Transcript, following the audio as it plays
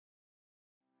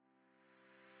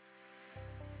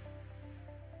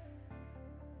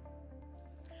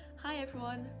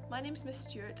everyone, my name is Miss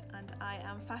Stewart and I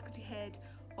am Faculty Head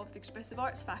of the Expressive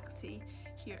Arts faculty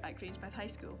here at Grangemouth High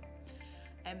School.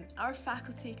 Our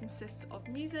faculty consists of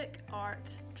music,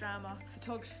 art, drama,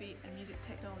 photography and music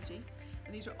technology,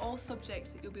 and these are all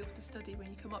subjects that you'll be able to study when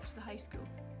you come up to the high school.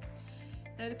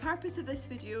 Now the purpose of this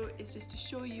video is just to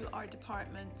show you our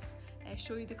departments,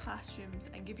 show you the classrooms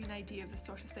and give you an idea of the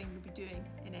sort of thing you'll be doing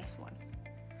in S1.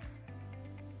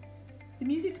 The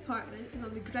music department is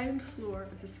on the ground floor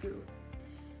of the school.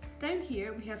 Down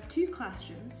here we have 2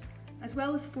 classrooms as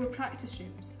well as 4 practice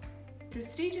rooms. There are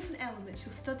 3 different elements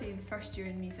you'll study in first year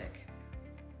in music.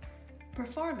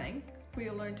 Performing, where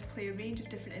you'll learn to play a range of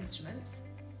different instruments.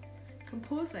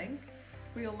 Composing,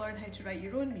 where you'll learn how to write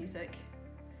your own music.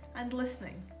 And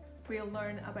listening, where you'll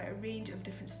learn about a range of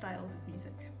different styles of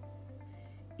music.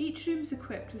 Each room is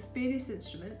equipped with various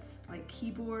instruments like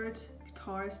keyboard,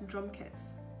 guitars and drum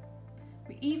kits.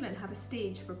 We even have a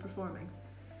stage for performing.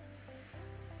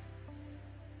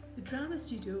 The drama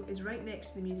studio is right next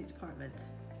to the music department.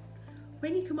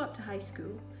 When you come up to high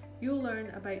school, you'll learn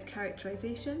about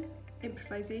characterisation,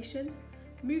 improvisation,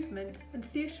 movement and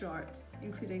theatre arts,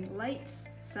 including lights,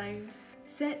 sound,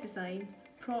 set design,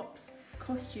 props,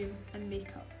 costume and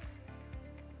makeup.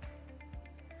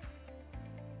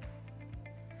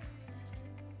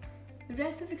 The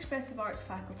rest of the Expressive Arts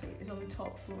faculty is on the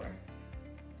top floor.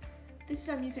 This is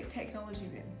our music technology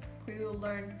room, where you'll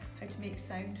learn how to make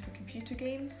sound for computer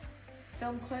games,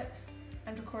 film clips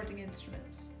and recording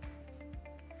instruments.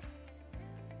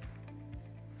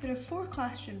 There are 4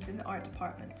 classrooms in the art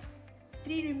department,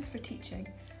 3 rooms for teaching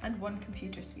and 1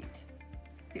 computer suite.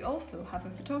 They also have a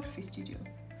photography studio.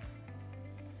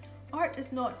 Art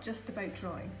is not just about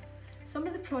drawing. Some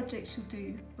of the projects you'll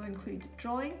do will include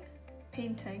drawing,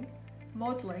 painting,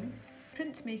 modelling,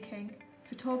 printmaking,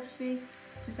 photography,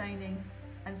 designing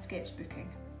and sketchbooking.